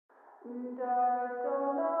And I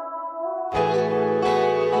don't know.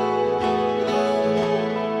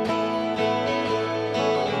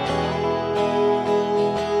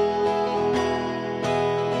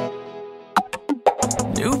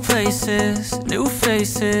 New places, new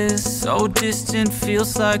faces, so distant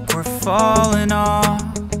feels like we're falling off.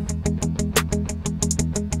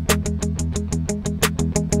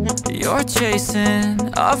 You're chasing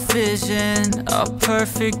a vision, a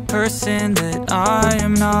perfect person that I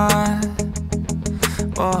am not.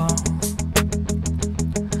 Whoa.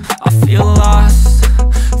 I feel lost,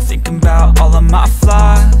 thinking about all of my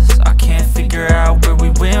flaws. I can't figure out where we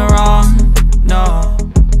went wrong, no.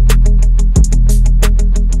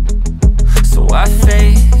 So I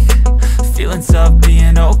fake feelings of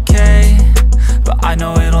being okay, but I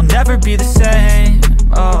know it'll never be the same,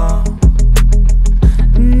 oh.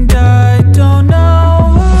 And I don't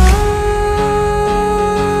know why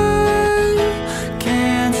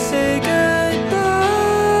can't say goodbye.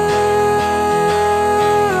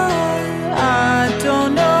 I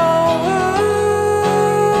don't know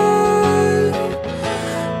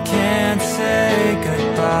why can't say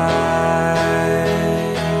goodbye.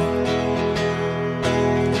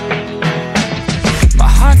 My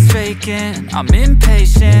heart's vacant, I'm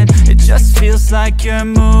impatient. It just feels like you're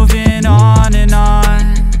moving on and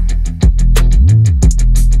on.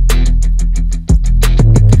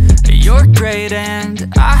 You're great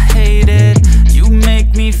and I hate it. You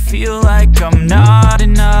make me feel like I'm not